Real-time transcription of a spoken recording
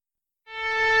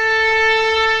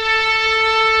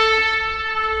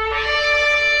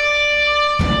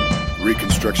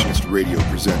Reconstructionist Radio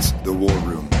presents The War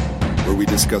Room, where we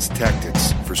discuss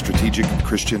tactics for strategic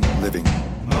Christian living.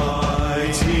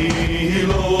 Mighty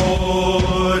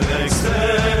Lord,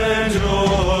 extend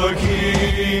your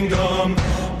kingdom,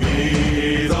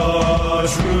 be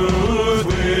the truth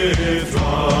with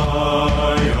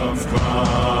triumph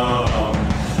crowned.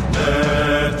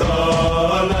 Let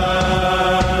the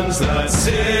lands that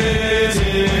sit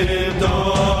in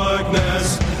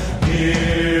darkness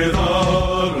hear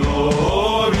the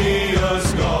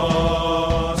glorious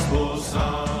gospel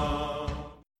sound.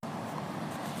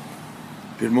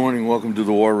 Good morning, welcome to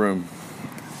the War Room.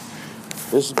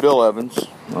 This is Bill Evans.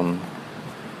 I'm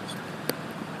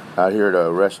out here at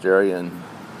a rest area in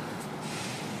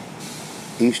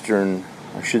western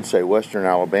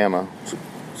Alabama.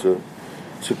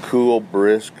 It's a cool,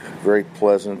 brisk, very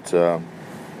pleasant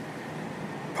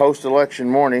post-election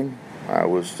morning. I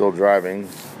was still driving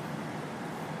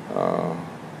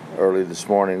early this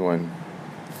morning when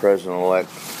President-elect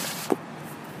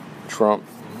Trump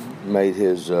made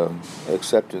his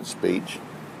acceptance speech.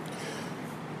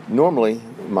 Normally,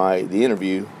 the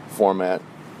interview format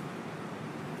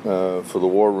for the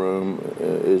War Room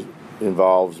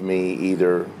involves me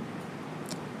either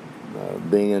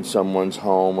being in someone's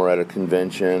home or at a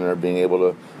convention, or being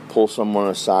able to pull someone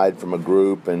aside from a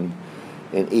group and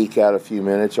eke out a few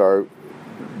minutes, or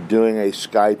doing a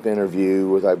Skype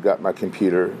interview I've got my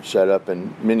computer set up,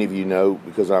 and many of you know,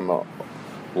 because I'm a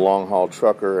long-haul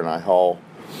trucker and I haul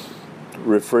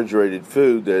refrigerated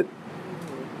food, that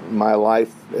my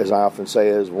life, as I often say,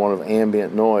 is one of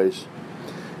ambient noise.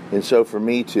 And so for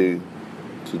me to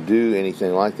do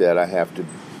anything like that, I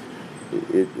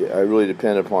really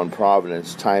depend upon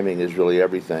providence. Timing is really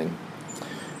everything.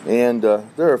 And there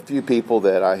are a few people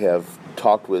that I have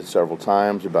talked with several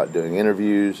times about doing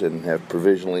interviews and have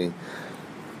provisionally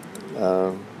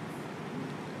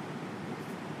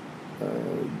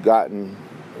gotten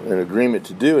an agreement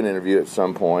to do an interview at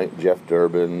some point. Jeff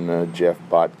Durbin, Jeff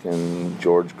Botkin,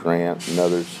 George Grant, and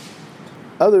others.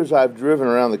 Others I've driven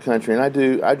around the country, and I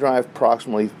drive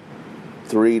approximately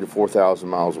 3,000 to 4,000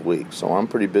 miles a week, so I'm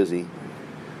pretty busy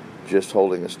just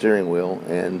holding a steering wheel,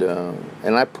 and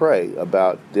I pray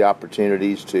about the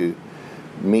opportunities to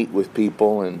meet with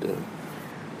people and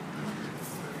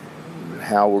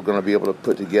how we're going to be able to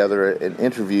put together an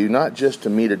interview, not just to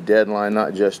meet a deadline,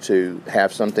 not just to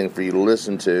have something for you to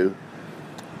listen to,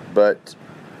 but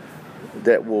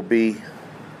that will be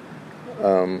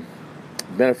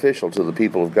beneficial to the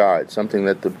people of God, something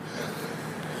that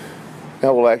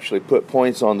will actually put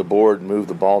points on the board and move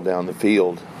the ball down the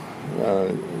field.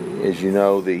 As you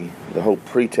know, the whole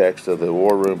pretext of the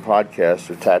War Room podcast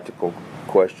are tactical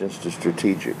questions to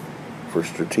strategic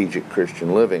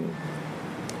Christian living.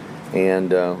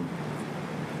 And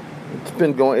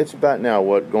it's about now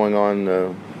going on,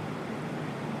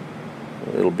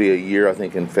 it'll be a year, I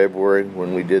think, in February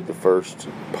when we did the first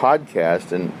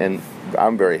podcast, and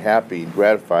I'm very happy,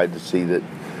 gratified to see that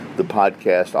the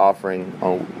podcast offering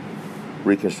on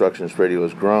Reconstructionist Radio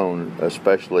has grown,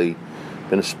 especially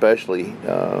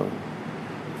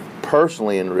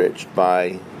personally enriched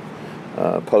by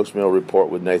Post-Mill Report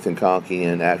with Nathan Conkey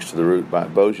and Axe to the Root by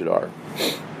Bojidar.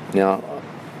 Now,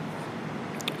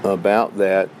 about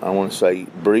that, I want to say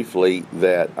briefly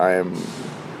that I'm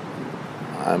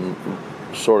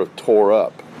sort of tore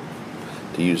up,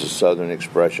 to use a southern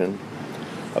expression,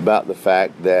 about the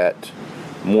fact that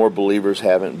more believers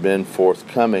haven't been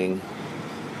forthcoming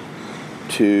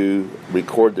to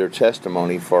record their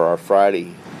testimony for our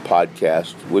Friday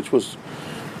podcast, which was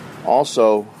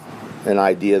also an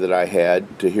idea that I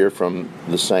had to hear from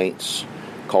the saints,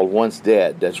 called Once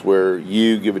Dead. That's where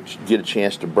you get a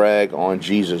chance to brag on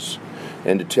Jesus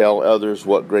and to tell others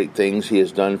what great things he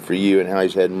has done for you and how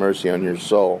he's had mercy on your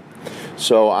soul.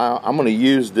 So I'm going to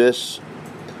use this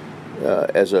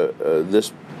as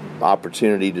this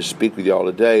opportunity to speak with y'all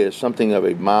today as something of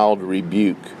a mild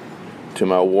rebuke to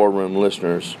my War Room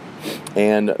listeners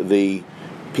and the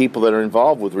people that are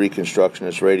involved with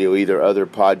Reconstructionist Radio, either other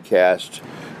podcast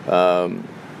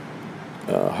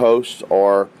hosts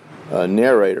or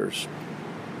narrators.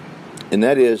 And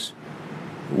that is,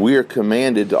 we are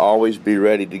commanded to always be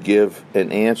ready to give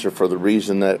an answer for the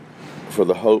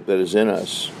hope that is in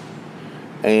us.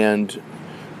 And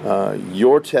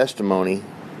your testimony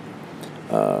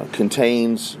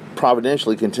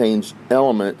providentially contains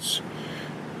elements,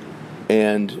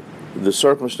 and the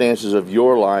circumstances of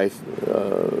your life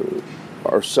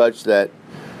are such that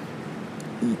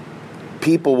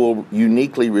people will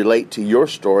uniquely relate to your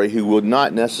story who would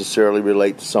not necessarily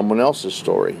relate to someone else's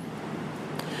story.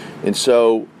 And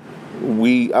so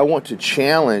I want to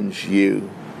challenge you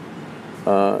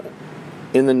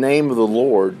in the name of the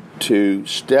Lord to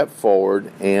step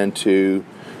forward and to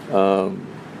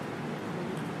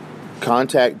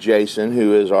contact Jason,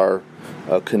 who is our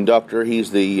conductor.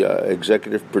 He's the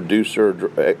executive producer,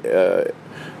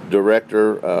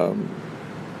 director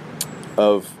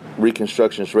of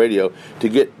Reconstructionist Radio,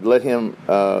 to let him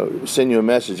send you a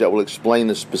message that will explain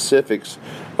the specifics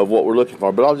of what we're looking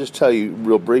for. But I'll just tell you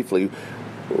real briefly,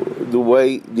 the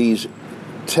way these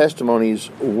testimonies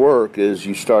work is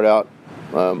you start out,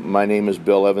 my name is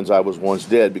Bill Evans, I was once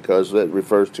dead, because that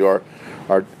refers to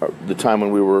the time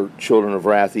when we were children of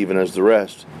wrath, even as the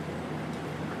rest.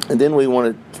 And then we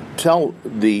want to tell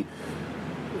the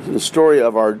story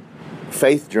of our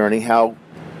faith journey, how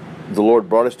the Lord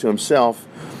brought us to Himself,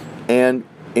 and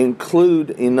include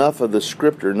enough of the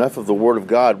Scripture, enough of the Word of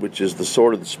God, which is the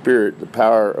sword of the Spirit, the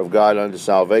power of God unto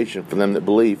salvation for them that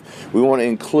believe. We want to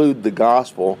include the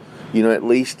gospel, at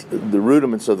least the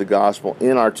rudiments of the gospel,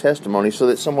 in our testimony, so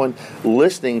that someone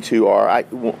listening to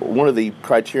one of the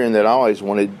criterion that I always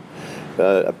wanted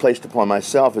placed upon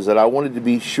myself is that I wanted to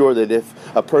be sure that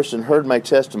if a person heard my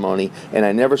testimony and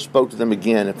I never spoke to them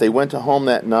again, if they went to home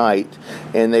that night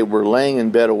and they were laying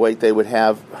in bed awake, they would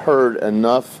have heard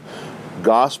enough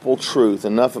gospel truth,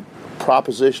 enough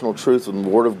propositional truth from the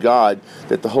Word of God,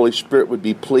 that the Holy Spirit would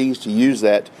be pleased to use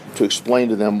that to explain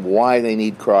to them why they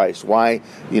need Christ, why,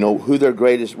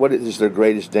 what is their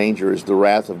greatest danger is the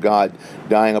wrath of God,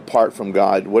 dying apart from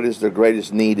God. What is their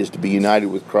greatest need is to be united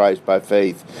with Christ by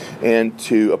faith, and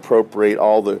to appropriate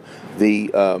all the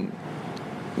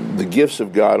gifts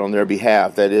of God on their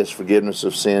behalf, that is forgiveness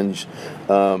of sins,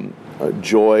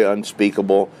 joy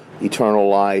unspeakable, eternal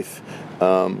life,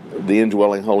 the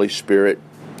indwelling Holy Spirit,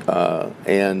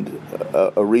 and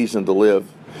a reason to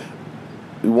live.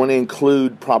 We want to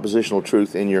include propositional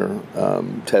truth in your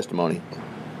testimony.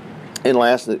 And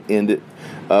last,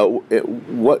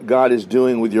 what God is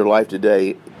doing with your life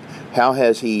today. How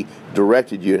has He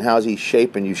directed you, and how has He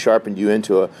sharpened you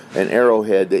into an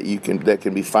arrowhead that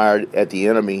can be fired at the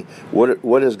enemy?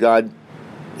 What does God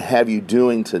have you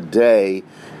doing today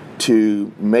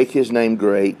to make His name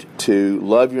great, to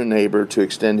love your neighbor, to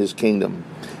extend His kingdom?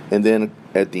 And then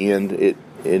at the end, it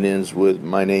ends with,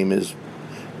 my name is,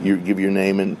 you give your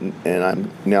name, and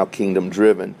I'm now kingdom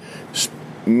driven,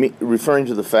 referring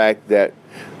to the fact that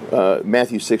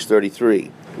Matthew 6:33,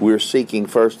 we're seeking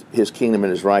first His kingdom and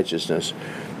His righteousness.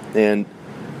 And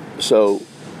so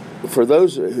for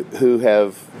those who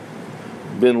have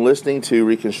been listening to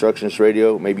Reconstructionist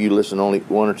Radio, maybe you listen only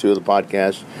one or two of the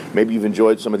podcasts, maybe you've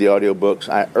enjoyed some of the audio books,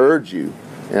 I urge you,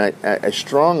 and I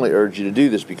strongly urge you to do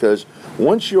this, because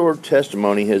once your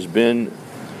testimony has been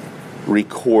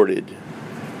recorded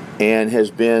and has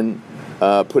been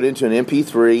put into an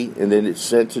MP3, and then it's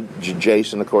sent to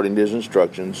Jason according to his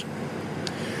instructions,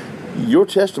 your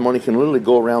testimony can literally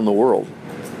go around the world.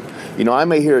 I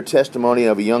may hear a testimony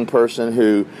of a young person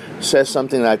who says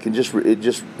something that I can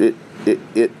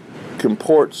it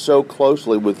comports so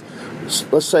closely with,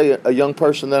 let's say, a young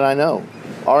person that I know,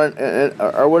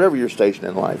 or whatever your station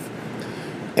in life.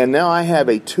 And now I have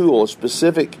a tool, a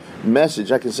specific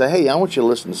message. I can say, hey, I want you to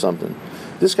listen to something.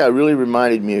 This guy really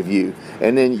reminded me of you.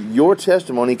 And then your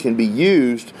testimony can be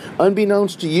used,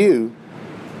 unbeknownst to you,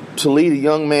 to lead a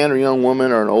young man or young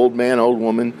woman, or an old man, old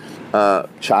woman,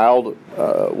 child,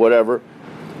 whatever,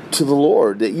 to the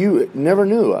Lord that you never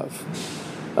knew of.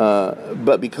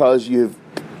 But because you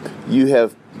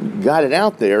have got it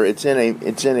out there, it's in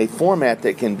a format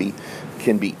that can be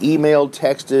emailed,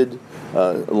 texted,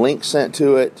 link sent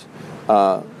to it.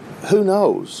 Who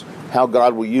knows how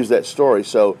God will use that story?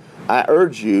 So I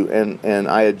urge you and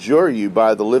I adjure you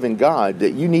by the living God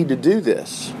that you need to do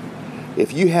this.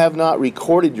 If you have not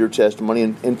recorded your testimony,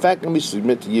 and in fact, let me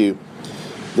submit to you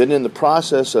that in the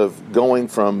process of going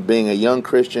from being a young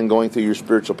Christian, going through your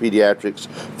spiritual pediatrics,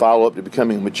 follow up to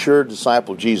becoming a mature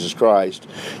disciple of Jesus Christ,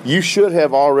 you should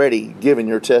have already given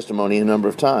your testimony a number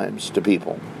of times to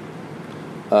people.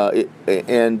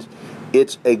 And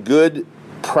it's a good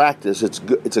practice,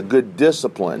 it's a good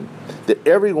discipline that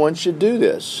everyone should do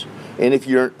this. And if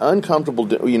you're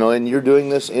uncomfortable, and you're doing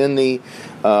this in the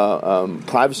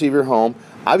privacy of your home,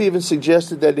 I've even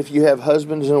suggested that if you have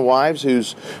husbands and wives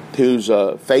whose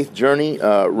faith journey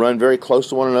run very close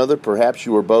to one another, perhaps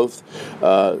you were both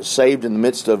saved in the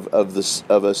midst of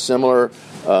a similar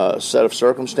set of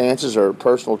circumstances or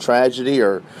personal tragedy,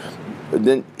 or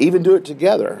then even do it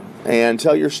together and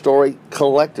tell your story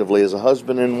collectively as a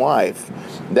husband and wife.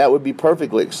 That would be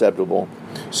perfectly acceptable.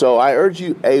 So I urge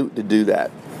you, to do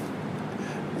that.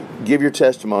 Give your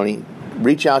testimony.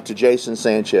 reach out to Jason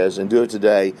Sanchez and do it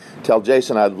today. Tell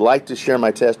Jason, I'd like to share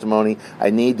my testimony. I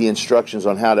need the instructions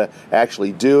on how to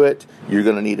actually do it. You're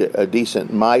going to need a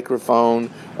decent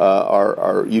microphone,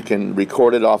 or you can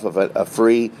record it off of a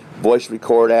free voice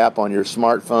record app on your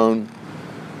smartphone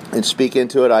and speak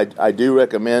into it. I do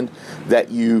recommend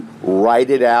that you write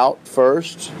it out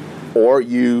first, or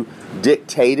you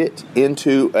dictate it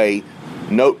into a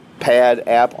notepad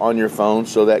app on your phone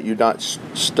so that you're not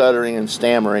stuttering and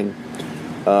stammering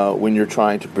when you're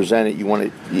trying to present it. You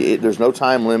want it. There's no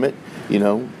time limit. You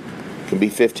know, it can be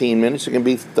 15 minutes. It can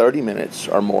be 30 minutes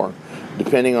or more,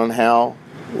 depending on how,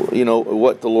 you know,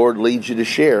 what the Lord leads you to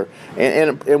share.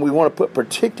 And we want to put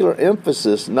particular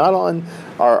emphasis not on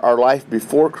our life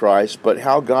before Christ, but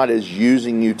how God is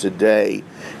using you today.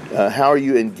 How are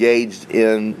you engaged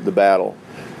in the battle?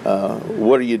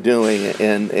 What are you doing?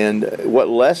 And what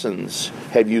lessons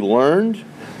have you learned?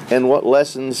 And what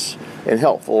lessons and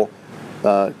helpful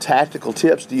tactical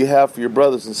tips do you have for your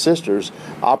brothers and sisters?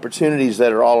 Opportunities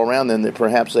that are all around them that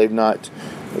perhaps they're not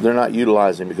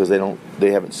utilizing because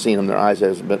they haven't seen them. Their eyes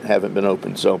haven't been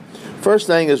opened. So, first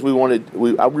thing is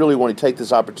I really want to take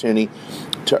this opportunity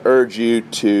to urge you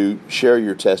to share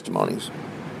your testimonies.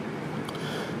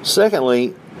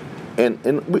 Secondly,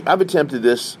 I've attempted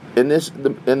this, and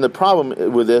the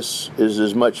problem with this is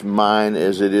as much mine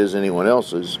as it is anyone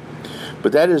else's,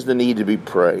 but that is the need to be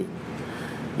prayed.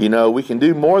 You know, we can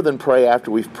do more than pray after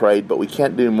we've prayed, but we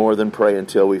can't do more than pray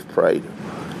until we've prayed.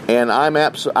 And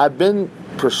I've been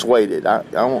persuaded.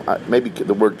 Maybe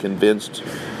the word convinced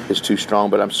is too strong,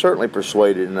 but I'm certainly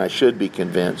persuaded, and I should be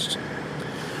convinced,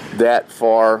 that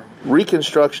for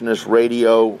Reconstructionist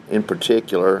Radio in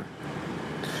particular,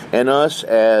 and us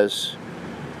as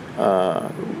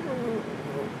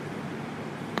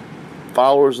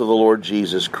followers of the Lord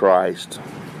Jesus Christ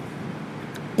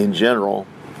in general,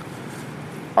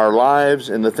 our lives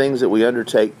and the things that we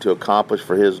undertake to accomplish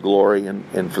for His glory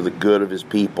and for the good of His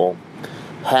people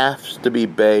has to be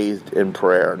bathed in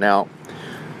prayer. Now,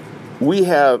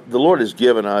 the Lord has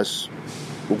given us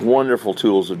wonderful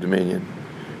tools of dominion.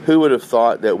 Who would have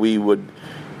thought that we would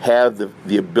have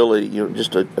the ability, you know,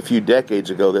 just a few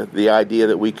decades ago, the idea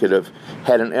that we could have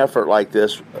had an effort like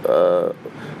this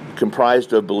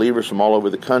comprised of believers from all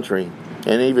over the country,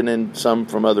 and even in some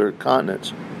from other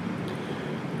continents,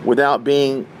 without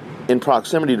being in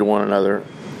proximity to one another,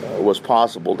 was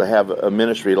possible to have a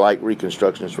ministry like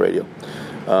Reconstructionist Radio,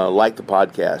 like the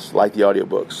podcast, like the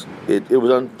audiobooks. It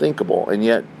was unthinkable, and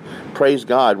yet, praise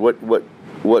God, what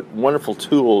wonderful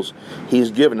tools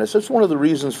He's given us. That's one of the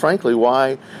reasons, frankly,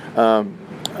 why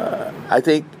I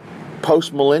think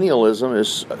postmillennialism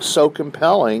is so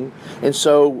compelling and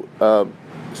so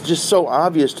it's just so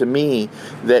obvious to me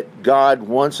that God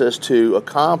wants us to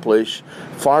accomplish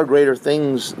far greater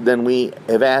things than we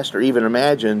have asked or even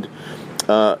imagined,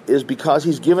 is because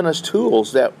He's given us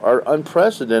tools that are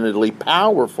unprecedentedly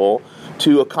powerful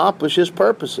to accomplish His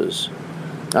purposes.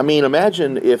 I mean,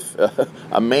 imagine if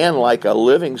a man like a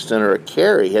Livingston or a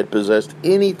Carey had possessed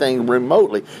anything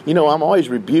remotely. You know, I'm always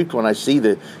rebuked when I see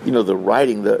the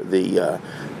writing, the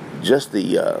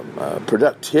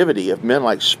productivity of men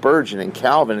like Spurgeon and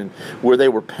Calvin, and where they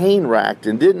were pain-racked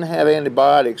and didn't have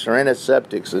antibiotics or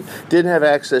antiseptics, and didn't have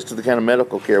access to the kind of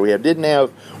medical care we have, didn't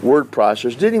have word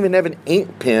processors, didn't even have an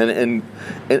ink pen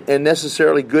and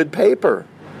necessarily good paper.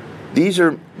 These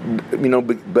are,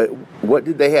 but what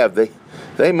did they have?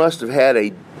 They must have had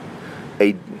a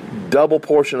double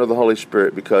portion of the Holy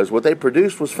Spirit, because what they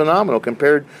produced was phenomenal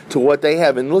compared to what they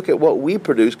have. And look at what we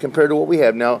produce compared to what we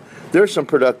have. Now, there's some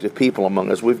productive people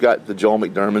among us. We've got the Joel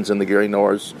McDermotts and the Gary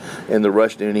Norris and the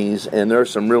Rushdoonies, and there are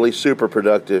some really super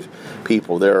productive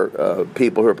people. There are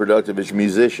people who are productive as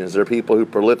musicians. There are people who are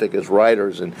prolific as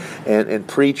writers and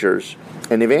preachers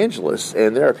and evangelists.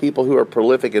 And there are people who are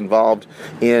prolific involved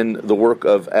in the work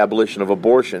of abolition of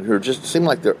abortion, who just seem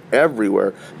like they're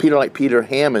everywhere. People like Peter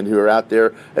Hammond, who are out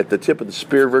there at the tip of the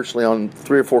spear virtually on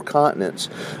 3 or 4 continents.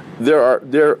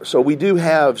 So we do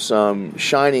have some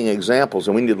shining examples,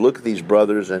 and we need to look at these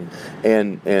brothers and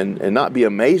not be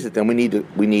amazed at them. We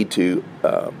need to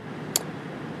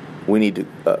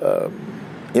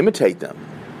imitate them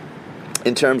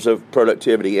in terms of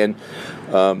productivity. And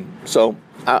so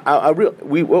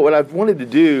what I've wanted to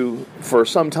do for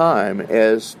some time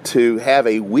is to have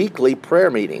a weekly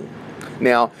prayer meeting.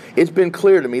 Now, it's been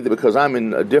clear to me that because I'm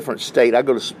in a different state, I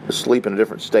go to sleep in a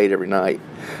different state every night.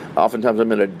 Oftentimes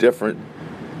I'm in a different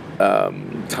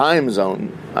time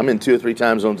zone. I'm in 2 or 3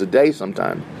 time zones a day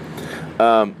sometimes.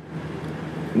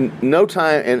 No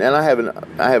time, and I have an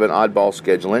oddball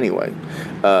schedule anyway.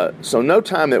 So no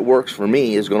time that works for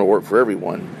me is going to work for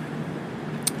everyone.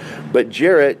 But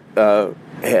Jarrett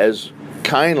has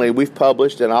kindly, we've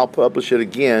published, and I'll publish it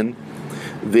again,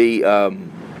 the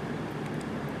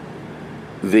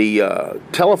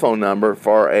telephone number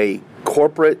for a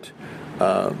corporate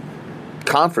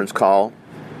conference call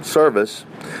service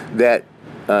that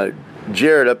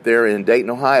Jarrett up there in Dayton,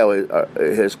 Ohio,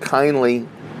 has kindly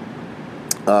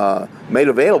made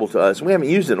available to us. We haven't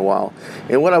used it in a while.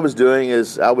 And what I was doing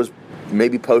is I was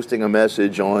maybe posting a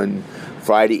message on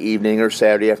Friday evening or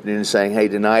Saturday afternoon saying, hey,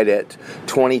 tonight at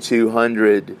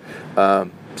 2200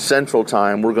 Central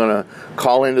Time, we're going to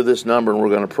call into this number and we're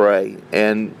going to pray.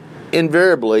 And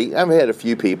invariably, I've had a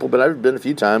few people, but I've been a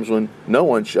few times when no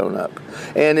one's shown up.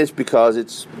 And it's because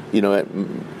it's,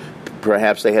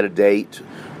 perhaps they had a date,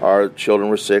 or children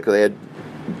were sick, or they had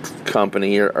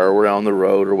company, or were on the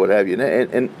road, or what have you.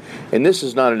 And this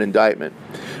is not an indictment.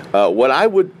 What I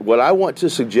want to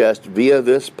suggest via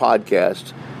this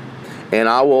podcast, and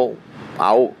I'll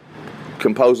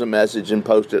compose a message and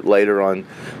post it later on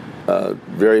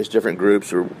various different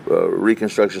groups, or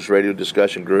Reconstructionist Radio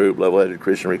Discussion Group, Level-Headed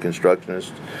Christian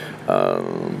Reconstructionists,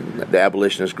 the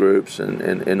abolitionist groups,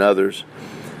 and others.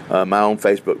 My own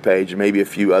Facebook page, and maybe a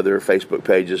few other Facebook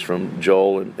pages from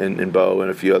Joel and Bo, and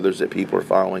a few others that people are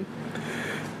following,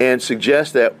 and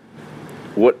suggest that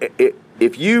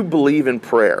if you believe in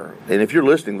prayer, and if you're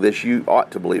listening to this, you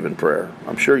ought to believe in prayer.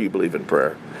 I'm sure you believe in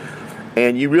prayer,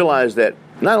 and you realize that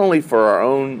not only for our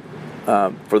own,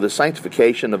 for the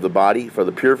sanctification of the body, for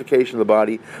the purification of the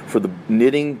body, for the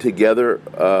knitting together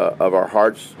of our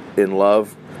hearts in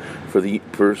love, for the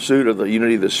pursuit of the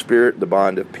unity of the Spirit, the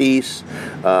bond of peace.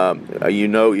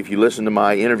 If you listen to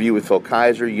my interview with Phil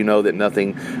Kaiser, you know that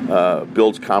nothing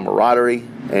builds camaraderie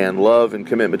and love and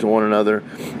commitment to one another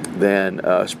than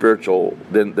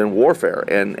warfare.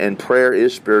 And prayer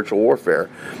is spiritual warfare.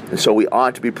 And so we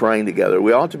ought to be praying together.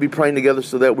 We ought to be praying together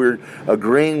so that we're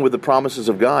agreeing with the promises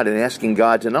of God and asking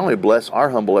God to not only bless our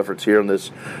humble efforts here on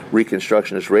this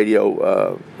Reconstructionist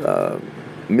Radio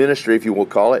ministry, if you will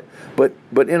call it,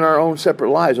 but in our own separate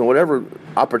lives and whatever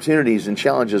opportunities and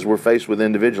challenges we're faced with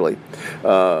individually.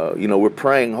 We're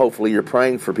praying, hopefully you're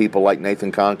praying for people like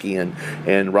Nathan Conkey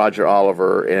and Roger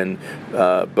Oliver and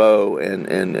Bo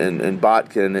and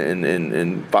Botkin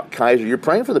and Kaiser. You're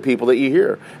praying for the people that you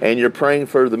hear, and you're praying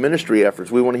for the ministry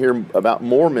efforts. We want to hear about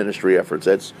more ministry efforts.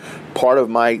 That's part of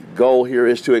my goal here,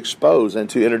 is to expose and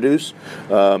to introduce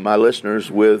my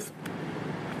listeners with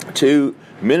two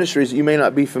ministries that you may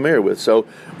not be familiar with. So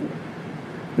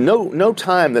no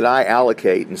time that I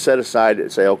allocate and set aside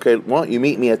and say, okay, why don't you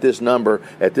meet me at this number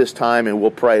at this time and we'll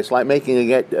pray. It's like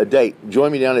making a date.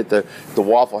 Join me down at the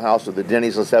Waffle House or the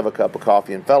Denny's. Let's have a cup of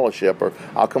coffee and fellowship, or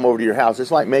I'll come over to your house.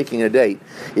 It's like making a date.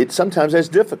 Sometimes that's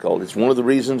difficult. It's one of the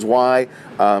reasons why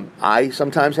I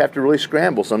sometimes have to really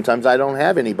scramble. Sometimes I don't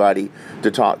have anybody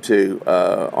to talk to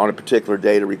on a particular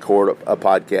day to record a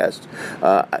podcast.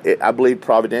 I believe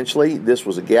providentially this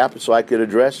was a gap so I could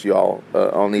address y'all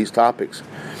on these topics.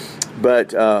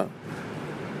 But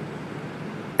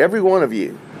every one of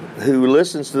you who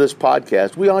listens to this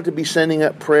podcast, we ought to be sending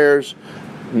up prayers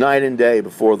night and day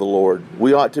before the Lord.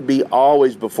 We ought to be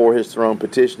always before His throne,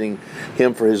 petitioning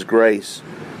Him for His grace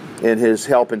and His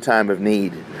help in time of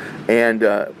need. And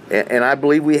I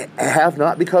believe we have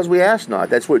not because we ask not.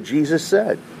 That's what Jesus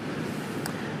said.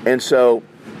 And so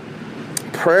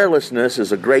prayerlessness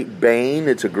is a great bane.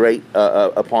 It's a great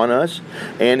upon us,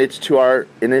 and it's to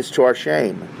our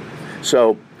shame.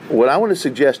 So what I want to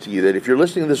suggest to you, that if you're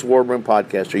listening to this War Room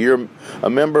podcast, or you're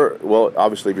a member, well,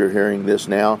 obviously if you're hearing this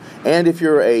now, and if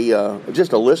you're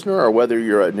just a listener, or whether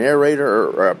you're a narrator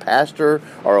or a pastor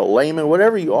or a layman,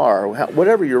 whatever you are,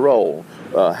 whatever your role,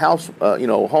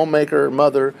 homemaker,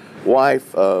 mother,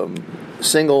 wife,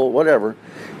 single, whatever,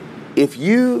 if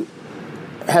you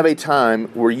have a time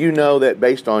where you know that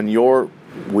based on your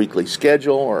weekly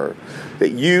schedule, or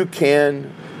that you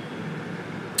can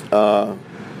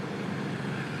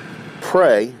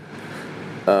pray,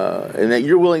 and that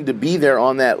you're willing to be there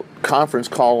on that conference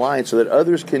call line so that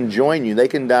others can join you. They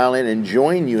can dial in and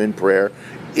join you in prayer,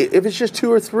 if it's just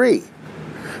 2 or 3.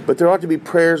 But there ought to be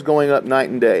prayers going up night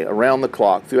and day, around the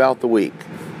clock, throughout the week.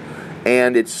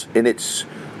 And it's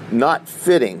not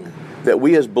fitting that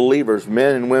we as believers,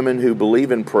 men and women who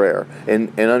believe in prayer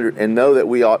and know that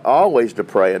we ought always to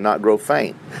pray and not grow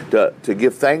faint, to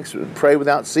give thanks, pray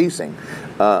without ceasing,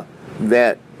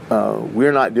 that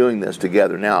we're not doing this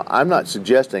together. Now, I'm not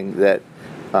suggesting that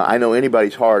I know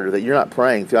anybody's heart, or that you're not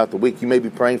praying throughout the week. You may be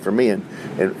praying for me, and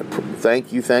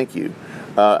thank you.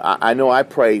 I know I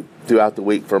pray throughout the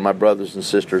week for my brothers and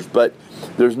sisters, but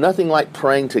there's nothing like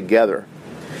praying together.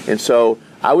 And so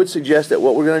I would suggest that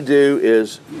what we're going to do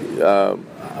is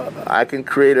I can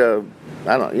create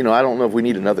I don't know if we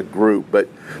need another group, but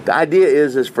the idea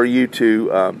is for you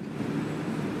to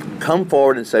come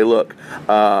forward and say, look,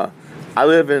 I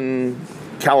live in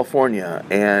California,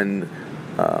 and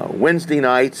Wednesday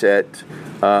nights at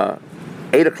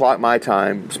 8 o'clock my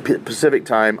time, Pacific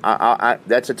time,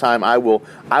 that's a time I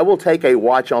will take a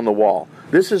watch on the wall.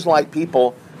 This is like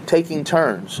people taking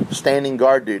turns, standing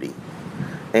guard duty,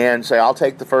 and say, I'll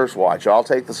take the first watch, I'll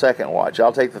take the second watch,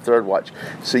 I'll take the third watch.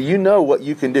 So you know what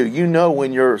you can do. You know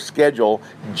when your schedule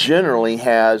generally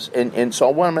has, and so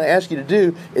what I'm going to ask you to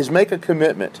do is make a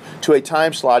commitment to a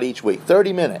time slot each week,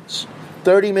 30 minutes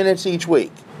each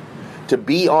week, to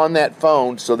be on that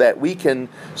phone so that we can,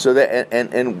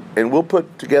 and we'll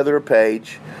put together a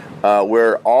page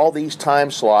where all these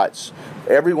time slots,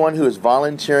 everyone who is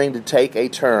volunteering to take a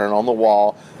turn on the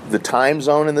wall, the time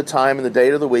zone and the time and the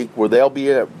date of the week where they'll be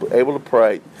able to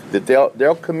pray, that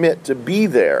they'll commit to be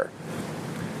there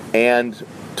and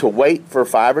to wait for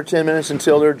 5 or 10 minutes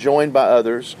until they're joined by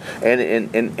others,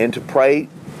 and to pray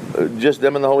just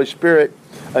them and the Holy Spirit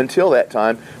until that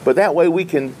time. But that way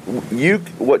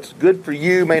what's good for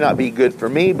you may not be good for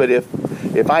me, but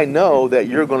if I know that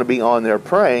you're going to be on there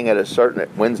praying at a certain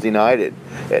Wednesday night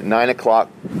at 9 o'clock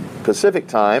Pacific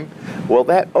time, well,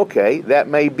 that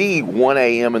may be 1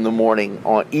 a.m. in the morning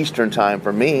on Eastern time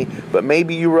for me, but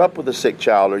maybe you were up with a sick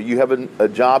child, or you have a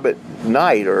job at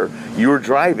night, or you were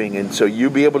driving, and so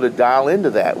you'll be able to dial into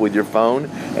that with your phone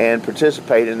and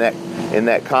participate in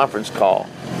that conference call.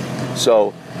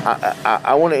 So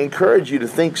I want to encourage you to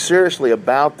think seriously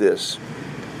about this.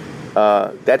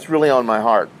 That's really on my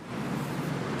heart.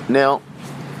 Now,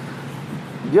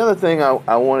 the other thing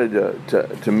I wanted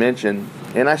to mention,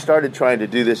 and I started trying to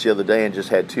do this the other day and just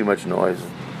had too much noise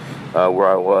where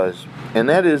I was, and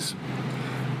that is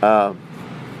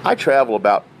I travel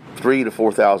about 3,000 to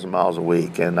 4,000 miles a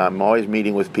week, and I'm always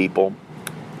meeting with people.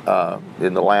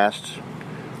 In the last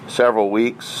several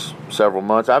weeks, several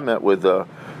months, I've met with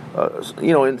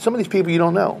and some of these people you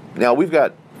don't know. Now, we've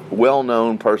got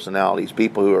well-known personalities,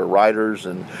 people who are writers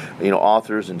and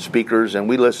authors and speakers, and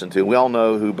we listen to. We all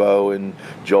know who Bo and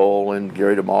Joel and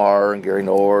Gary DeMar and Gary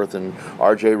North and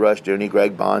R.J. Rushdoony,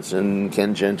 Greg Bonson,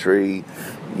 Ken Gentry,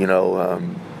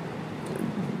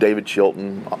 David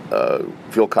Chilton,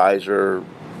 Phil Kaiser.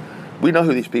 We know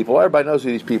who these people are. Everybody knows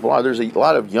who these people are. There's a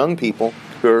lot of young people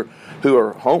were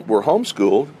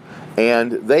homeschooled,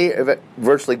 and they have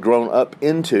virtually grown up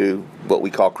into what we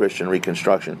call Christian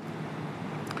Reconstruction.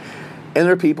 And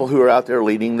there are people who are out there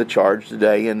leading the charge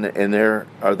today, and there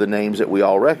are the names that we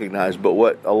all recognize. But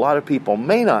what a lot of people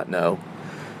may not know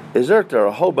is there are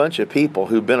a whole bunch of people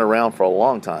who've been around for a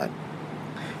long time,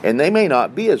 and they may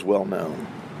not be as well known.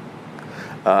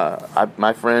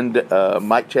 My friend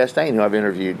Mike Chastain, who I've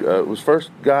interviewed, was the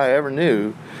first guy I ever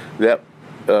knew that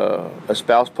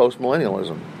espoused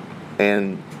postmillennialism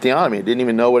and theonomy. I didn't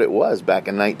even know what it was back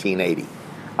in 1980.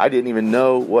 I didn't even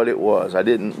know what it was. I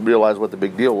didn't realize what the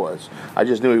big deal was. I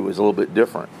just knew he was a little bit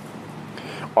different.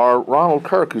 Or Ronald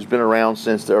Kirk, who's been around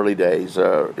since the early days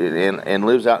and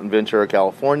lives out in Ventura,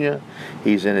 California.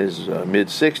 He's in his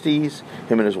mid-60s,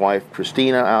 him and his wife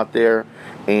Christina out there,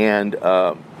 and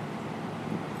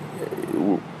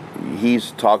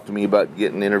he's talked to me about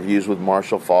getting interviews with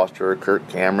Marshall Foster or Kirk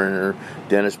Cameron or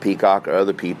Dennis Peacock or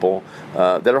other people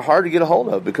that are hard to get a hold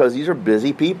of because these are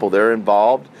busy people. They're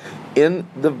involved in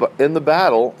the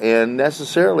battle, and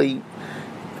necessarily,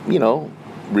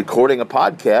 recording a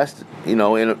podcast, in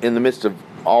the midst of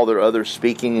all their other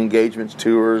speaking engagements,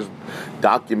 tours,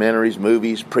 documentaries,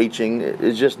 movies, preaching,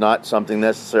 is just not something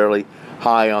necessarily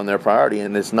high on their priority.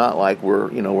 And it's not like we're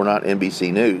not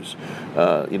NBC News.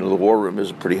 The War Room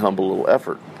is a pretty humble little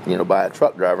effort, by a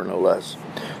truck driver, no less.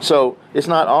 So it's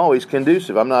not always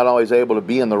conducive. I'm not always able to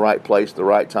be in the right place, the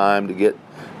right time to get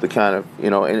the kind of,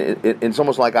 and it's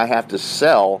almost like I have to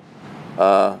sell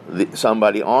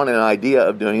somebody on an idea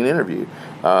of doing an interview.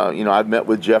 I've met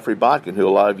with Jeffrey Botkin, who a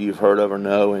lot of you have heard of or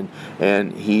know,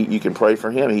 and you can pray for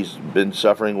him. He's been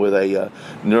suffering with a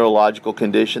neurological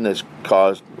condition that's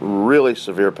caused really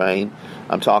severe pain.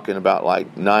 I'm talking about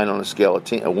like 9 on a scale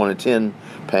of 1 to 10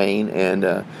 pain, and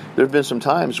there have been some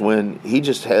times when he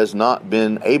just has not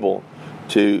been able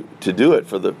to do it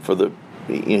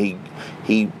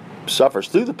he suffers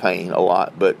through the pain a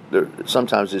lot, but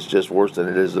sometimes it's just worse than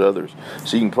it is at others.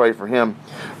 So you can pray for him.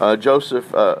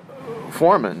 Joseph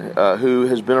Foreman, who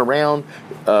has been around.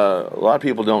 A lot of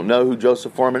people don't know who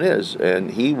Joseph Foreman is,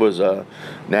 and he was a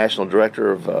national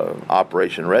director of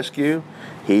Operation Rescue.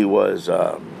 He was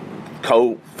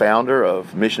co-founder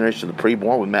of Missionaries to the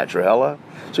Preborn with Matt Trahella.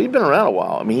 So he's been around a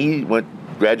while. I mean, he went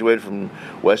graduated from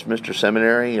Westminster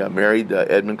Seminary, married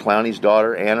Edmund Clowney's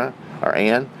daughter, Anne.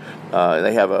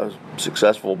 They have a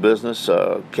successful business,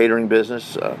 catering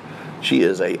business. She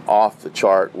is a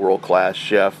off-the-chart, world-class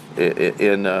chef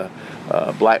in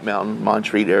Black Mountain,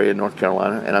 Montreat area, North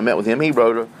Carolina. And I met with him. He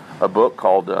wrote a book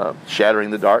called Shattering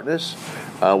the Darkness,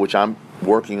 which I'm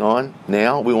working on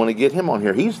now. We want to get him on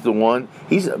here. He's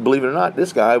believe it or not,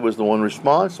 this guy was the one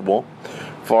responsible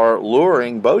for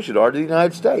luring Bojidar to the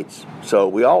United States. So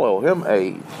we all owe him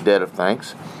a debt of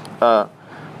thanks.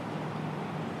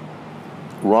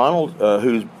 Ronald,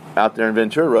 who's out there in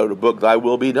Ventura, wrote a book, Thy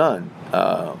Will Be Done,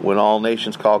 When All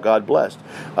Nations Call God Blessed.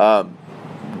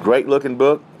 Great-looking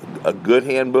book, a good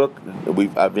handbook.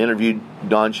 I've interviewed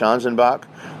Don Schanzenbach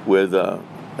with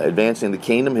Advancing the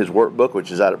Kingdom, his workbook,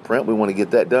 which is out of print. We want to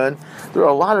get that done. There are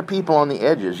a lot of people on the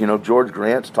edges. George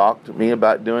Grant's talked to me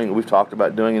about we've talked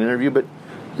about doing an interview, but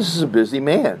this is a busy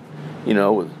man.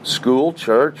 With school,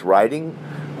 church, writing,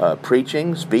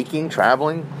 preaching, speaking,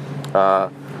 traveling.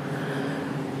 And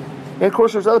of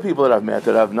course, there's other people that I've met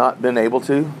that I've not been able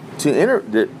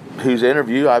whose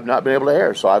interview I've not been able to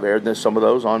air. So I've aired some of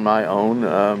those on my own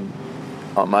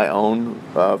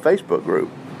Facebook group.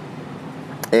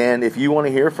 And if you want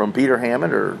to hear from Peter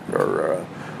Hammond or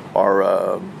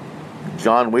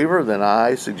John Weaver, then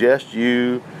I suggest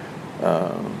you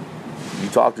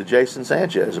talk to Jason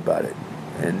Sanchez about it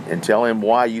and tell him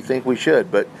why you think we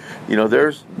should. But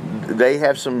they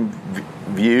have some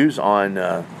views on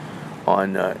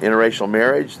interracial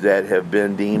marriage that have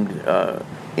been deemed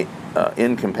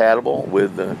incompatible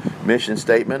with the mission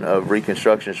statement of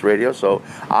Reconstructionist Radio. So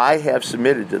I have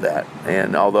submitted to that,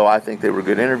 and although I think they were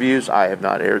good interviews, I have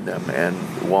not aired them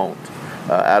and won't,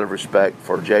 out of respect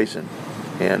for Jason.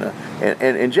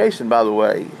 And Jason, by the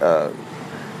way,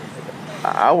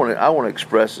 I want to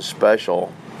express a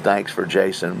special thanks for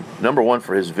Jason. Number one,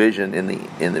 for his vision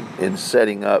in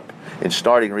setting up and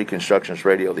starting Reconstructionist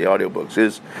Radio, the audiobooks.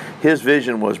 His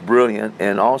vision was brilliant,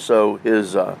 and also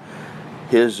his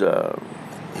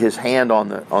hand on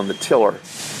the tiller,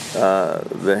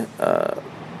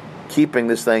 keeping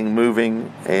this thing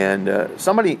moving. And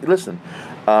somebody listen.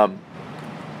 The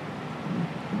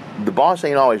boss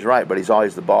ain't always right, but he's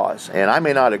always the boss. And I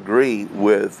may not agree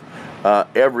with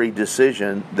every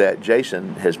decision that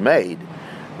Jason has made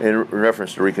in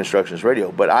reference to Reconstructionist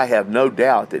Radio, but I have no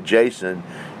doubt that Jason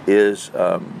is,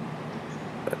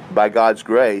 by God's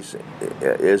grace,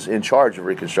 is in charge of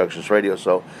Reconstructionist Radio.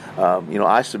 So,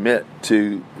 I submit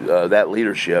to that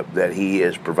leadership that he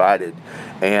has provided,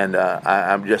 and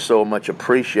I'm just so much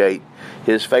appreciate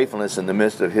his faithfulness in the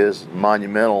midst of his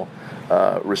monumental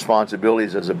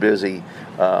responsibilities as a busy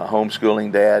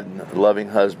homeschooling dad and loving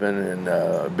husband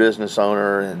and business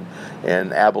owner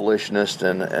and abolitionist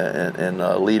and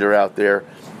a leader out there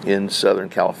in Southern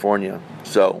California.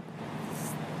 So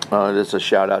that's a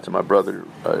shout out to my brother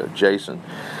Jason.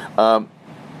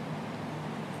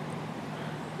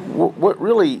 What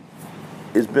really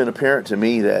has been apparent to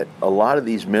me that a lot of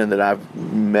these men that I've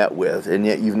met with, and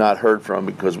yet you've not heard from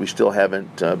because we still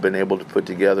haven't been able to put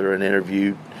together an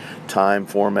interview time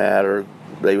format, or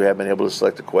they haven't been able to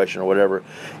select a question or whatever,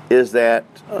 is that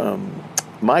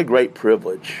my great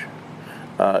privilege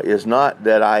is not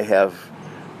that I have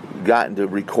gotten to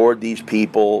record these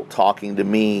people talking to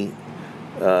me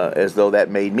as though that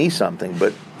made me something,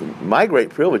 but my great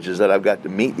privilege is that I've got to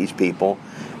meet these people,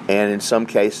 and in some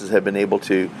cases have been able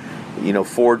to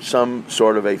forge some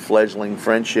sort of a fledgling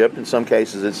friendship. In some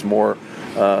cases it's more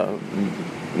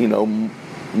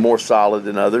more solid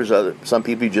than others. Some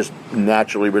people you just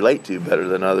naturally relate to better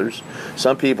than others.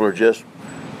 Some people are just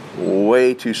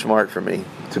way too smart for me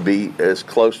to be as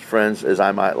close friends as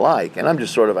I might like, and I'm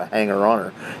just sort of a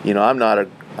hanger-oner. I'm not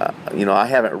I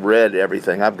haven't read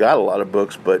everything. I've got a lot of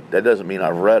books, but that doesn't mean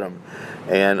I've read them.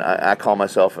 And I call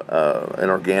myself an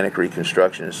organic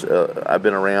Reconstructionist. I've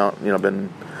been around,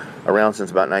 been around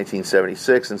since about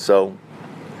 1976, and so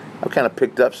I've kind of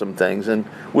picked up some things. And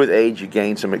with age, you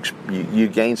gain some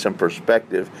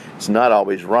perspective. It's not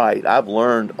always right. I've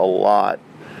learned a lot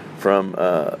from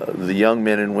the young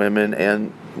men and women,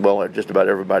 and just about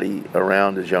everybody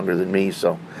around is younger than me.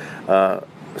 So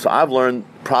I've learned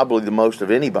probably the most of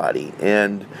anybody,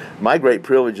 and my great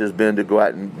privilege has been to go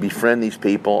out and befriend these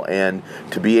people and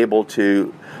to be able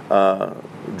to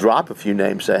drop a few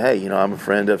names, say, hey, I'm a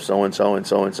friend of so-and-so and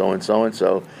so-and-so and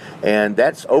so-and-so, and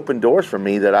that's opened doors for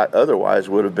me that I otherwise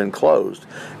would have been closed.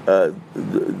 The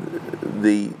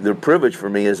privilege for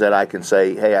me is that I can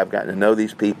say, hey, I've gotten to know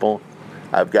these people,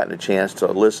 I've gotten a chance to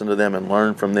listen to them and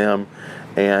learn from them,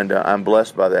 and I'm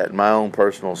blessed by that. My own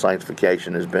personal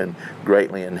sanctification has been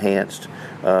greatly enhanced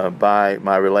by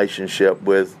my relationship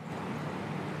with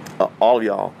all of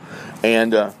y'all.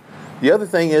 And the other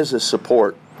thing is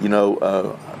support.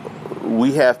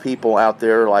 We have people out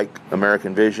there like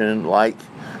American Vision, like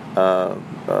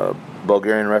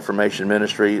Bulgarian Reformation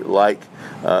Ministry, like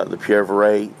the Pierre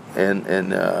Viret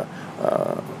and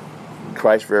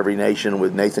Christ for Every Nation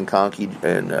with Nathan Conkey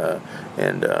and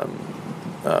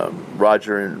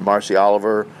Roger and Marcy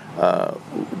Oliver.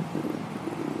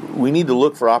 We need to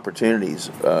look for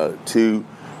opportunities to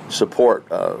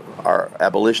support our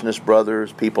abolitionist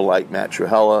brothers, people like Matt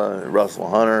Trewhella and Russell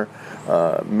Hunter,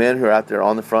 men who are out there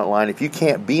on the front line. If you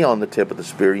can't be on the tip of the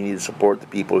spear, you need to support the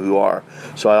people who are.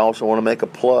 So I also want to make a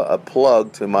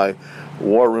plug to my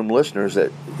War Room listeners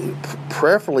that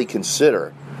prayerfully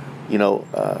consider,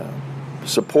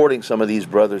 supporting some of these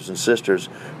brothers and sisters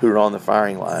who are on the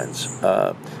firing lines.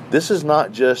 This is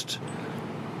not just,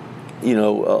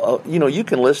 you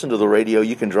can listen to the radio,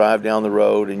 you can drive down the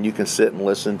road, and you can sit and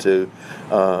listen to,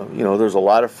 there's a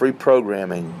lot of free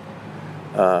programming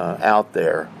out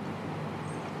there.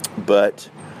 But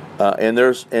and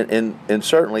there's and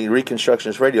certainly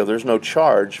Reconstructionist Radio, there's no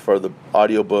charge for the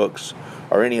audiobooks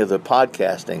or any of the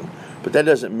podcasting, but that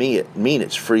doesn't mean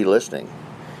it's free listening.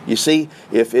 You see,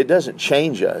 if it doesn't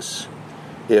change us,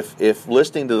 if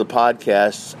listening to the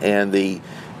podcasts and the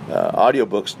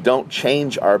audiobooks don't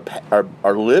change our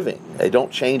living, they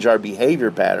don't change our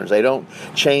behavior patterns, they don't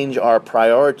change our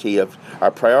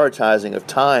prioritizing of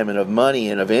time and of money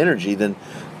and of energy, then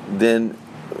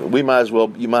you might as well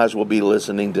be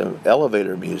listening to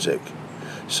elevator music.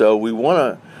 So we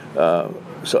want to.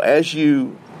 So as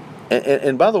you,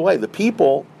 and by the way, the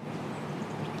people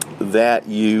that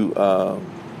you are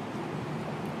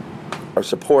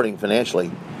supporting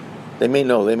financially, they may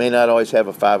not always have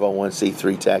a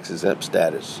 501c3 tax-exempt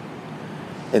status.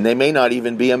 And they may not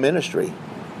even be a ministry.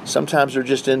 Sometimes they're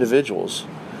just individuals.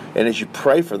 And as you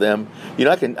pray for them,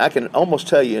 I can almost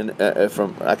tell you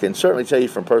I can certainly tell you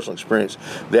from personal experience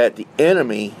that the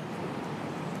enemy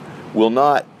will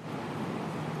not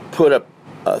put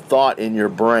a thought in your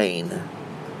brain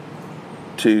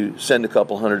to send a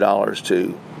couple $100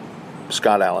 to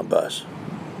Scott Allen Bus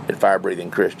at Fire Breathing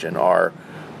Christian, or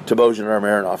to Bojan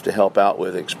Armarinov to help out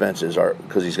with expenses, or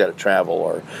because he's got to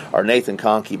travel, or Nathan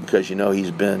Conkey because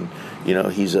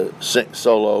he's a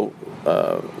solo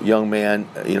young man,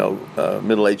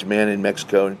 middle-aged man in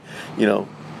Mexico, and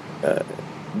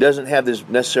doesn't have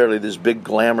necessarily this big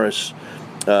glamorous,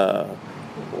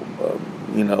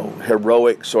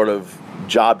 heroic sort of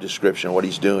job description of what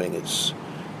he's doing. It's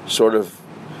sort of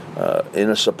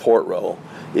in a support role.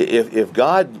 If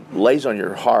God lays on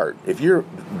your heart, if you're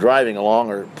driving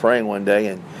along or praying one day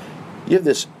and you have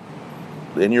this,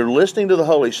 and you're listening to the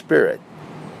Holy Spirit,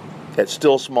 that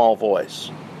still small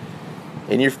voice,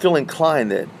 and you feel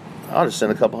inclined that I ought to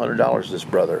send a couple $100 to this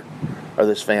brother or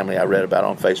this family I read about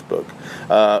on Facebook.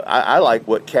 I like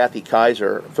what Kathy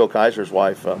Kaiser, Phil Kaiser's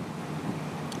wife,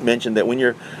 mentioned, that when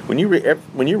you read a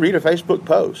Facebook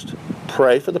post,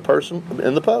 pray for the person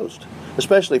in the post,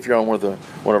 especially if you're on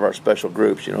one of our special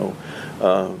groups, that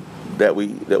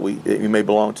you may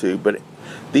belong to. But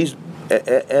these,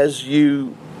 as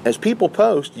people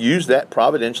post, use that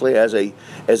providentially as a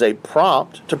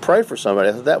prompt to pray for somebody.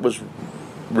 I thought that was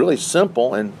really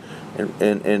simple and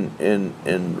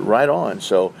right on.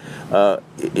 So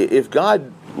if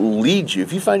God leads you,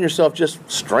 if you find yourself just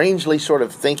strangely sort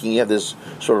of thinking, you have this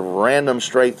sort of random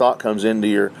stray thought comes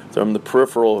into from the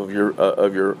peripheral of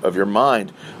your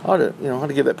mind, I ought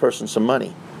to give that person some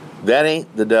money. That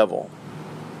ain't the devil.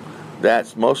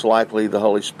 That's most likely the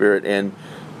Holy Spirit, and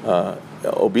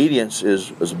obedience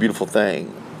is a beautiful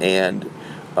thing. And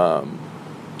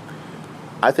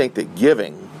I think that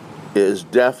giving is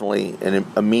definitely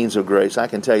a means of grace. I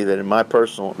can tell you that in my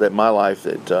life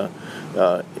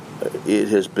that it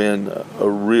has been a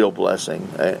real blessing.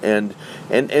 And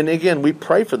again, we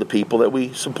pray for the people that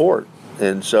we support.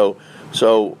 And so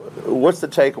what's the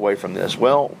takeaway from this?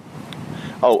 Well,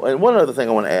 and one other thing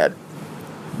I want to add.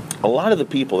 A lot of the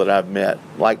people that I've met,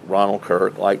 like Ronald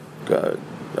Kirk, like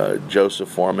Joseph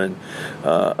Foreman,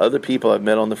 other people I've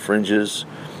met on the fringes,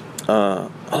 a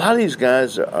lot of these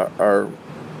guys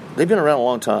they've been around a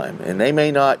long time, and they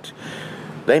may not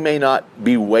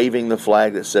be waving the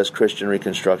flag that says Christian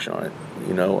Reconstruction on it.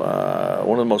 One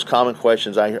of the most common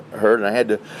questions I heard, and I had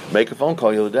to make a phone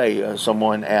call the other day.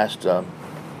 Someone asked, I don't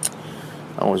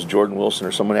know, it was Jordan Wilson,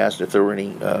 or someone asked if there were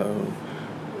any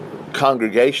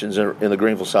congregations in the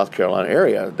Greenville, South Carolina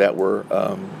area that were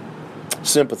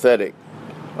sympathetic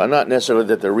not necessarily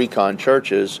that they're recon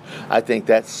churches. I think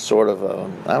that's sort of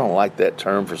I don't like that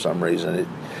term for some reason.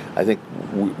 I think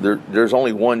there's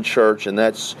only one church, and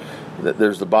there's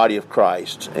the body of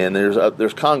Christ, and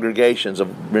there's congregations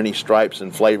of many stripes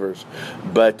and flavors,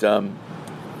 but the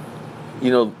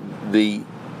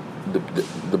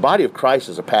body of Christ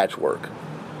is a patchwork.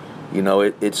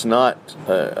 It's not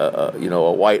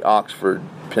a white Oxford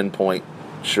pinpoint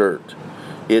shirt.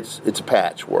 It's a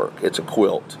patchwork. It's a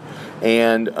quilt,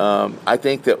 and I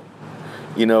think that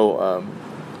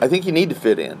I think you need to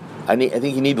fit in. I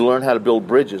think you need to learn how to build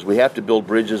bridges. We have to build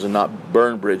bridges and not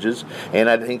burn bridges. And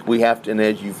I think we have to, and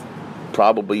as you've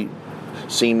probably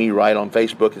seen me write on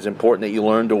Facebook, it's important that you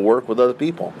learn to work with other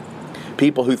people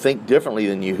who think differently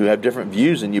than you, who have different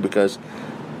views than you, because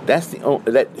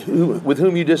with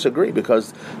whom you disagree,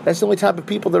 because that's the only type of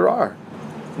people there are.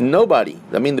 Nobody.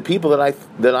 I mean, the people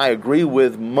that I agree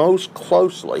with most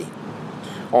closely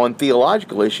on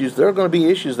theological issues, there are going to be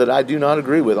issues that I do not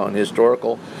agree with on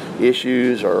historical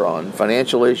issues or on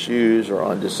financial issues or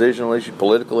on decisional issues,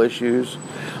 political issues.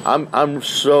 I'm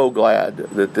so glad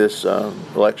that this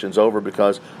election's over,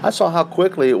 because I saw how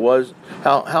quickly it was,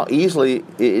 how easy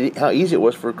it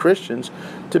was for Christians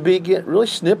to get really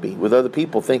snippy with other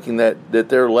people, thinking that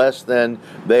they're less than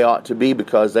they ought to be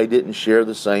because they didn't share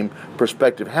the same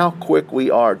perspective. How quick we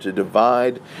are to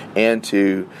divide and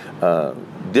to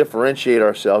differentiate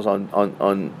ourselves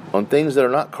on things that are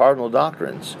not cardinal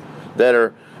doctrines, that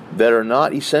are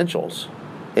not essentials,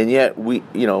 and yet one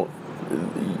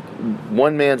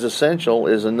man's essential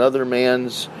is another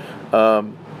man's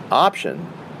option.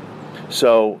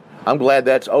 So I'm glad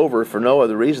that's over, for no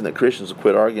other reason that Christians will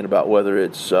quit arguing about whether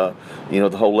it's the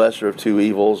whole lesser of two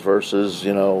evils versus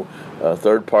a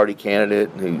third party candidate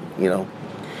who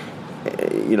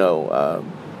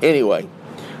anyway.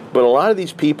 But a lot of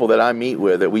these people that I meet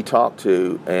with, that we talk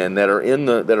to, and that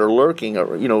are lurking,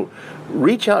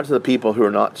 reach out to the people who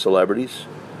are not celebrities.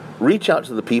 Reach out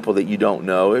to the people that you don't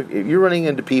know. If you're running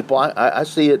into people, I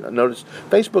see it. Notice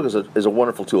Facebook is a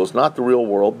wonderful tool. It's not the real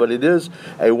world, but it is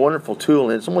a wonderful tool,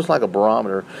 and it's almost like a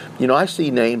barometer. I see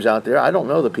names out there. I don't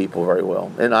know the people very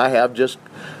well, and I have just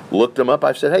looked them up.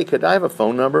 I've said, hey, could I have a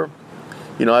phone number?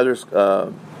 There's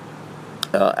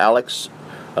Alex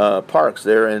Parks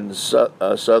there in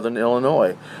Southern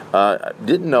Illinois.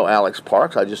 Didn't know Alex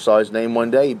Parks. I just saw his name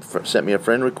one day. He sent me a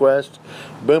friend request.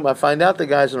 Boom, I find out the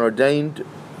guy's an ordained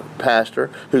pastor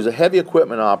who's a heavy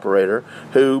equipment operator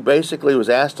who basically was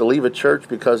asked to leave a church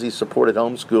because he supported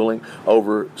homeschooling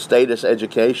over status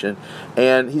education,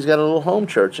 and he's got a little home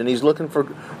church, and he's looking for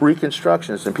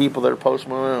reconstructionists and people that are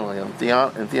postmillennial and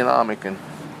theonomic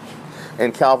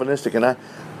and Calvinistic, and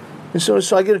so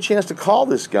I get a chance to call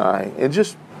this guy and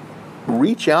just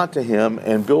reach out to him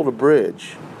and build a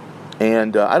bridge.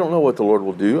 And I don't know what the Lord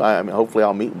will do. I mean, hopefully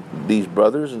I'll meet these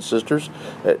brothers and sisters,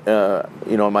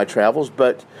 in my travels.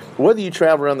 But whether you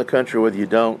travel around the country or whether you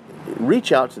don't,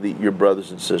 reach out to your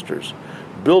brothers and sisters.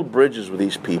 Build bridges with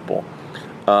these people.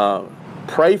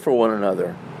 Pray for one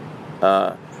another.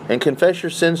 And confess your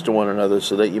sins to one another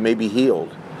so that you may be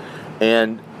healed.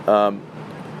 And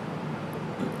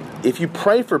if you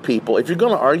pray for people, if you're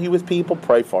going to argue with people,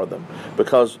 pray for them.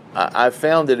 Because I've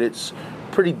found that it's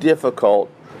pretty difficult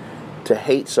to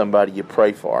hate somebody you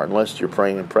pray for, unless you're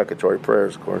praying imprecatory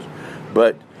prayers, of course.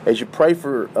 But as you pray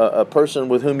for a person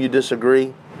with whom you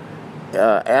disagree,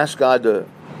 ask God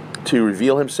to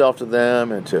reveal himself to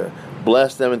them and to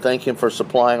bless them and thank him for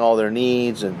supplying all their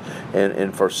needs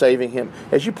and for saving him.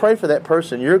 As you pray for that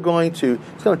person, it's going to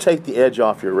take the edge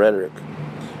off your rhetoric.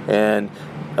 And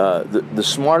the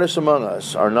smartest among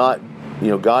us are not,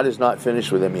 God is not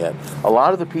finished with them yet. A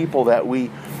lot of the people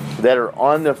that are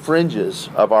on the fringes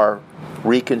of our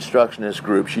Reconstructionist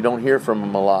groups, you don't hear from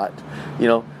them a lot.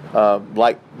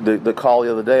 Like the call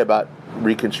the other day about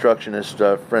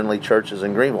Reconstructionist friendly churches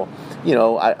in Greenville.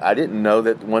 I didn't know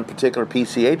that one particular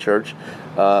PCA church,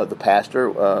 the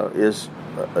pastor is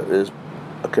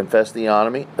a confessed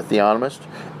theonomist,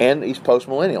 and he's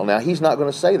postmillennial. Now, he's not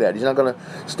going to say that. He's not going to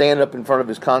stand up in front of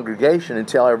his congregation and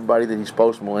tell everybody that he's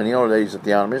postmillennial or that he's a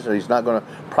theonomist, or he's not going to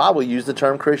probably use the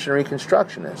term Christian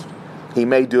Reconstructionist. He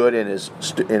may do it in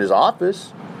his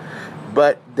office,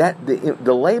 but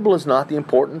the label is not the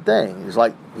important thing. It's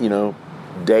like,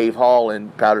 Dave Hall in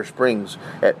Powder Springs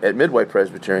at Midway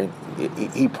Presbyterian.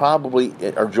 He probably,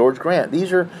 or George Grant.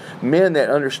 These are men that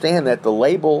understand that the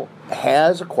label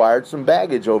has acquired some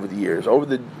baggage over the years.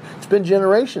 It's been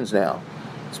generations now.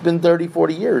 It's been 30,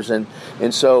 40 years. And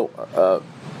so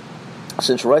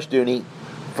since Rushdoony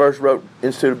first wrote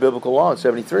Institute of Biblical Law in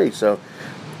 1973. So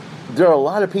there are a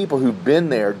lot of people who've been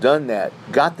there, done that,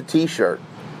 got the T-shirt,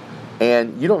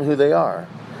 and you don't know who they are.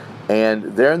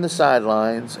 And they're in the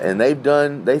sidelines, and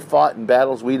they've fought in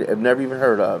battles we have never even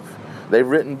heard of. They've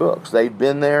written books. They've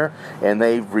been there, and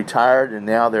they've retired, and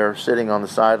now they're sitting on the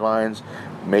sidelines.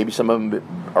 Maybe some of them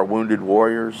are wounded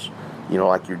warriors,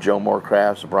 like your Joe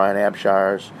Morecrafts, Brian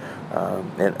Abshires,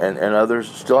 and others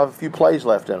still have a few plays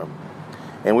left in them.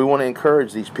 And we want to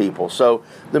encourage these people. So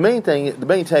the main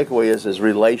takeaway is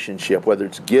relationship, whether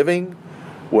it's giving,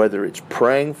 whether it's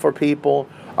praying for people,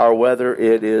 or whether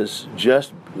it is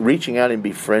just reaching out and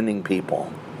befriending people.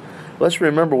 Let's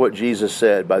remember what Jesus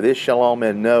said, "By this shall all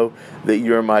men know that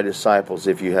you are my disciples,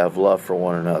 if you have love for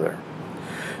one another."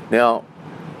 Now,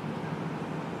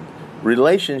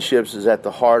 relationships is at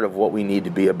the heart of what we need to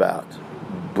be about,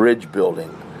 bridge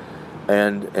building.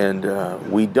 And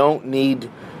we don't need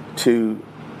to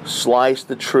slice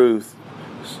the truth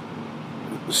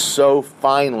so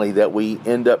finely that we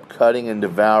end up cutting and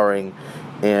devouring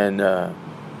and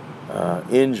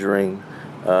injuring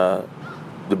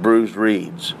the bruised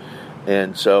reeds.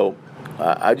 And so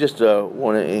I just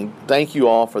want to thank you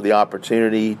all for the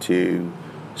opportunity to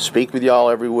speak with y'all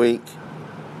every week.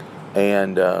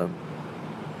 And,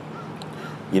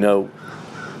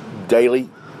 daily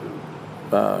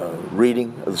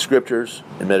reading of the Scriptures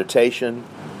and meditation,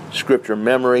 Scripture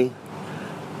memory,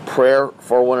 prayer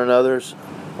for one another.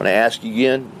 I want to ask you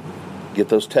again, get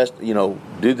those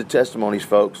do the testimonies,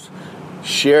 folks.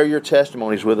 Share your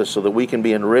testimonies with us so that we can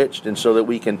be enriched and so that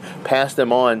we can pass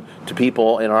them on to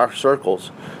people in our circles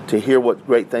to hear what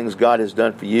great things God has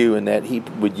done for you, and that He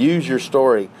would use your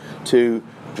story to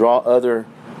draw other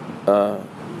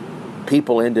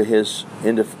people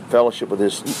into fellowship with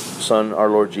His Son, our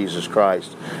Lord Jesus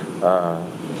Christ.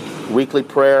 Weekly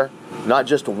prayer, not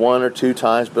just 1 or 2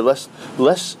 times, but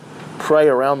let's pray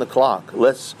around the clock.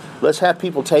 Let's have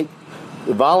people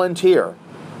volunteer.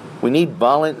 We need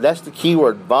that's the key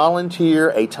word, volunteer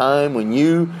a time when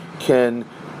you can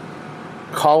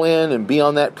call in and be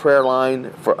on that prayer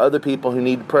line for other people who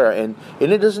need prayer. And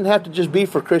it doesn't have to just be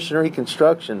for Christian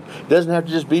Reconstruction. It doesn't have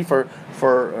to just be for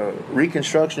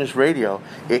Reconstructionist Radio.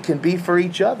 It can be for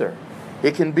each other.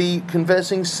 It can be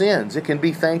confessing sins. It can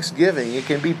be thanksgiving. It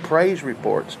can be praise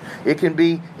reports. It can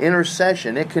be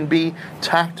intercession. It can be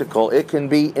tactical. It can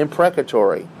be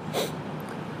imprecatory.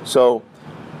 So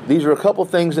these are a couple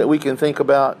things that we can think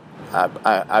about.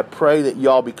 I pray that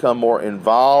y'all become more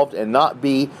involved and not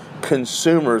be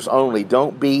consumers only.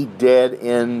 Don't be dead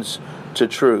ends to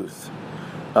truth.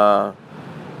 And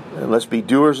let's be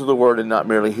doers of the word and not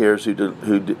merely hearers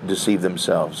who deceive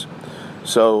themselves.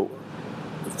 So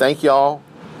thank y'all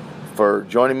for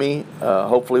joining me.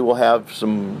 Hopefully we'll have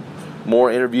some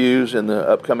more interviews in the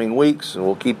upcoming weeks, and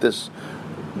we'll keep this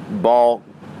ball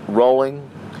rolling.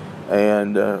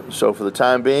 And so for the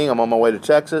time being, I'm on my way to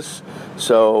Texas.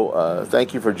 So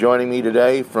thank you for joining me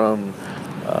today from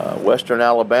Western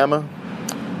Alabama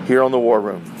here on the War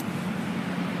Room.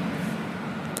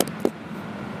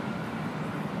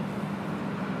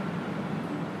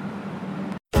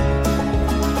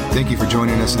 Thank you for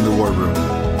joining us in the War Room.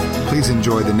 Please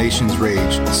enjoy The Nation's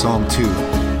Rage, Psalm 2,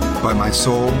 by My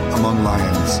Soul Among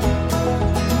Lions.